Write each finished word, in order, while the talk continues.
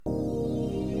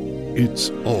It's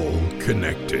all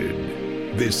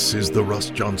connected. This is the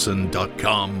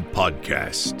RussJohnson.com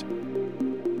podcast.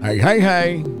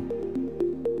 Hey.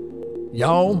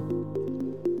 Y'all,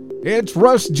 it's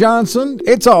Russ Johnson.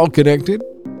 It's all connected.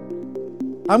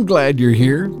 I'm glad you're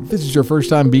here. If this is your first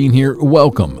time being here,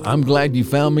 welcome. I'm glad you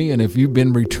found me, and if you've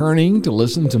been returning to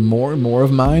listen to more and more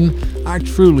of mine, I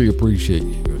truly appreciate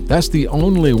you. That's the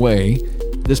only way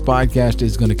this podcast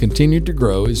is going to continue to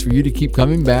grow, is for you to keep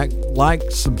coming back, like,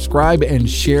 subscribe, and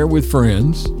share with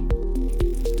friends.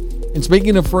 And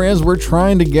speaking of friends, we're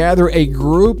trying to gather a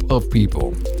group of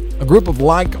people, a group of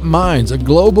like minds, a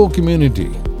global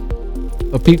community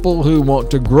of people who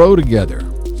want to grow together,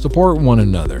 support one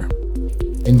another,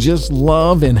 and just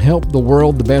love and help the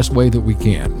world the best way that we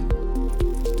can.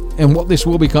 And what this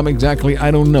will become exactly, I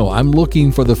don't know. I'm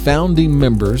looking for the founding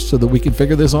members so that we can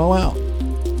figure this all out.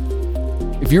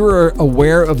 If you're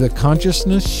aware of the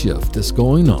consciousness shift that's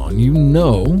going on, you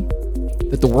know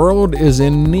that the world is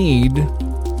in need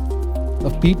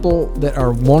of people that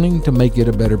are wanting to make it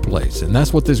a better place. And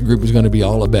that's what this group is going to be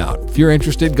all about. If you're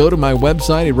interested, go to my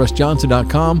website at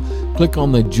RussJohnson.com, click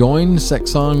on the Join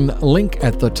section link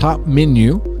at the top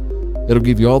menu. It'll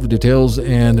give you all the details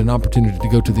and an opportunity to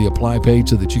go to the apply page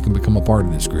so that you can become a part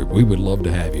of this group. We would love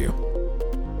to have you.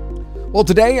 Well,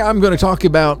 today I'm going to talk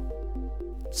about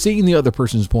seeing the other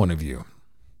person's point of view.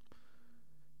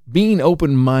 Being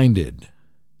open-minded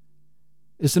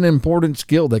is an important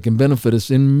skill that can benefit us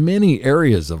in many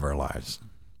areas of our lives.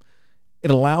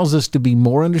 It allows us to be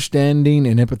more understanding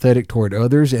and empathetic toward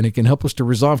others, and it can help us to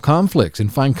resolve conflicts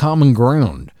and find common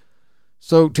ground.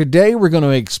 So today we're going to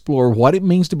explore what it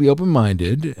means to be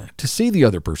open-minded, to see the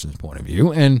other person's point of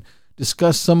view, and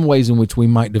discuss some ways in which we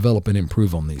might develop and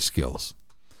improve on these skills.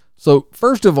 So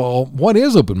first of all, what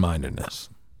is open-mindedness?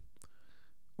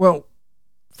 Well,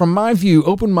 from my view,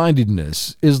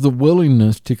 open-mindedness is the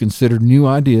willingness to consider new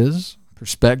ideas,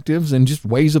 perspectives, and just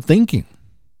ways of thinking.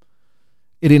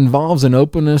 It involves an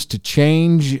openness to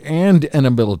change and an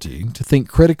ability to think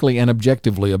critically and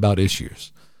objectively about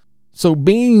issues. So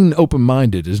being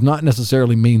open-minded does not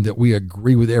necessarily mean that we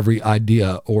agree with every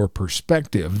idea or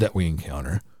perspective that we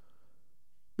encounter,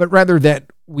 but rather that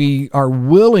we are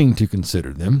willing to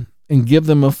consider them and give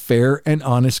them a fair and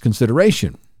honest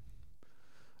consideration.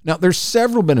 Now, there's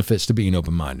several benefits to being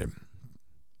open-minded.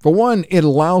 For one, it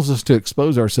allows us to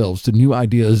expose ourselves to new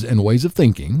ideas and ways of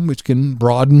thinking, which can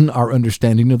broaden our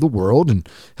understanding of the world and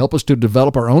help us to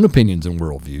develop our own opinions and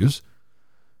worldviews.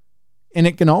 And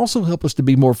it can also help us to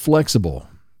be more flexible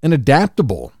and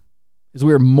adaptable as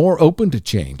we are more open to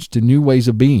change, to new ways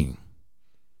of being.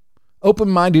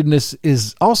 Open-mindedness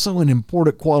is also an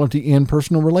important quality in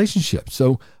personal relationships.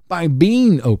 So by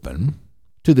being open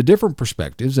to the different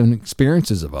perspectives and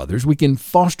experiences of others, we can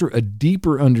foster a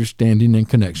deeper understanding and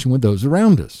connection with those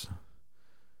around us.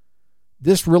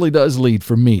 This really does lead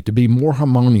for me to be more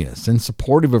harmonious and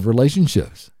supportive of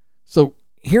relationships. So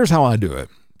here's how I do it.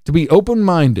 To be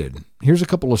open-minded, here's a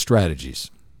couple of strategies.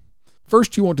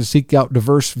 First, you want to seek out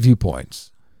diverse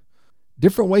viewpoints,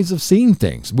 different ways of seeing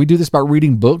things. We do this by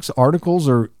reading books, articles,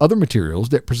 or other materials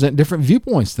that present different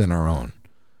viewpoints than our own.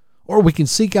 Or we can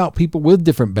seek out people with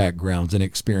different backgrounds and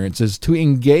experiences to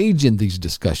engage in these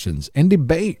discussions and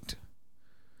debate.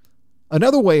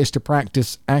 Another way is to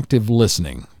practice active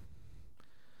listening.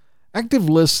 Active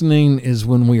listening is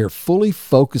when we are fully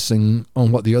focusing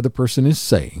on what the other person is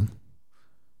saying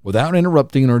without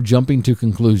interrupting or jumping to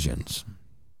conclusions.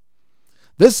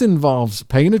 This involves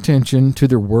paying attention to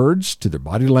their words, to their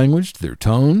body language, to their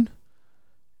tone,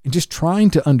 and just trying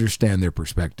to understand their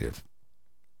perspective.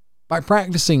 By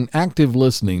practicing active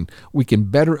listening, we can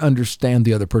better understand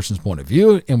the other person's point of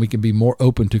view, and we can be more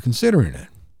open to considering it.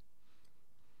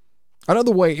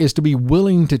 Another way is to be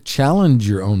willing to challenge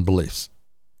your own beliefs.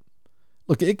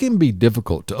 Look, it can be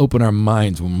difficult to open our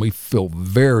minds when we feel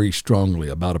very strongly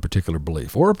about a particular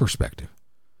belief or a perspective.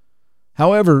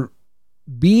 However,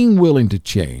 being willing to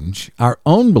change our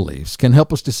own beliefs can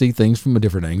help us to see things from a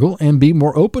different angle and be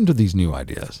more open to these new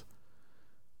ideas.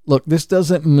 Look, this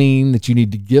doesn't mean that you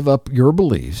need to give up your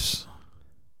beliefs,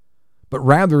 but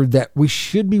rather that we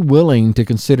should be willing to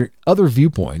consider other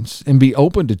viewpoints and be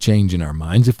open to change in our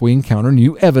minds if we encounter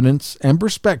new evidence and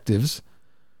perspectives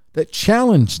that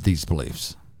challenge these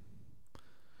beliefs.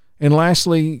 And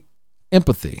lastly,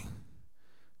 empathy.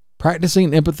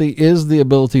 Practicing empathy is the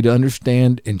ability to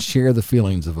understand and share the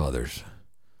feelings of others.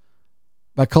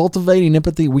 By cultivating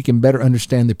empathy, we can better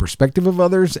understand the perspective of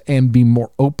others and be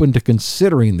more open to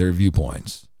considering their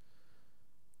viewpoints.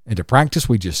 And to practice,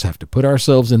 we just have to put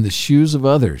ourselves in the shoes of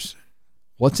others.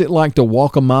 What's it like to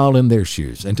walk a mile in their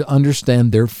shoes and to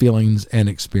understand their feelings and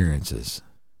experiences?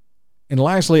 And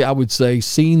lastly, I would say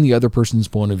seeing the other person's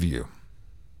point of view.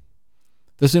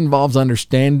 This involves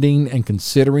understanding and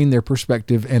considering their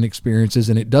perspective and experiences,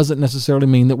 and it doesn't necessarily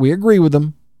mean that we agree with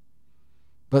them,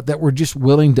 but that we're just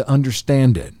willing to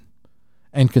understand it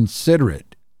and consider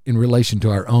it in relation to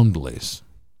our own beliefs.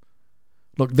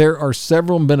 Look, there are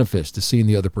several benefits to seeing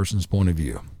the other person's point of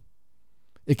view.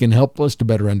 It can help us to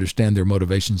better understand their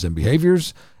motivations and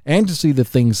behaviors and to see the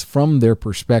things from their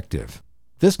perspective.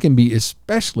 This can be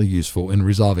especially useful in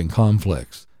resolving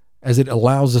conflicts, as it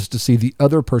allows us to see the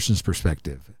other person's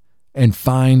perspective and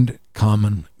find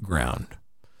common ground.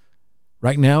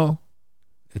 Right now,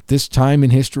 at this time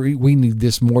in history, we need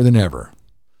this more than ever.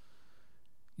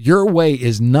 Your way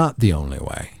is not the only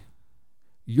way.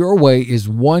 Your way is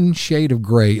one shade of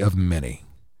gray of many,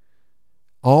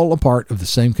 all a part of the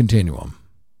same continuum.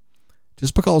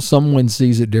 Just because someone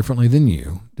sees it differently than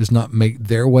you does not make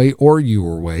their way or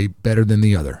your way better than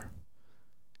the other.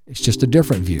 It's just a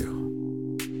different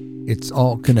view. It's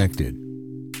all connected.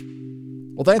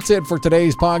 Well, that's it for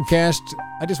today's podcast.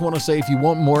 I just want to say if you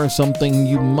want more of something,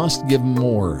 you must give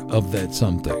more of that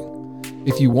something.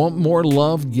 If you want more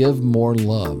love, give more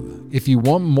love. If you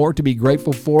want more to be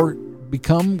grateful for,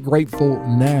 become grateful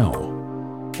now.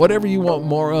 Whatever you want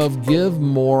more of, give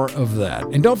more of that.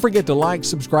 And don't forget to like,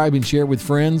 subscribe, and share with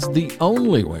friends. The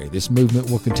only way this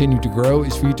movement will continue to grow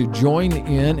is for you to join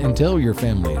in and tell your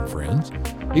family and friends.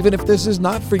 Even if this is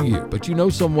not for you, but you know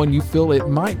someone you feel it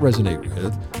might resonate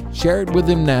with, share it with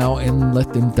them now and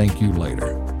let them thank you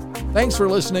later. Thanks for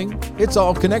listening. It's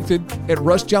all connected at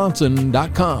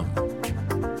RussJohnson.com.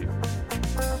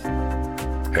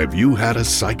 Have you had a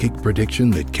psychic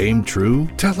prediction that came true?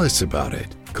 Tell us about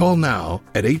it. Call now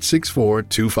at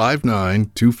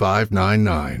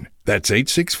 864-259-2599. That's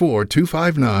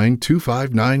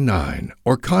 864-259-2599.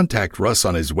 Or contact Russ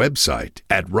on his website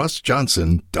at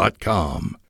RussJohnson.com.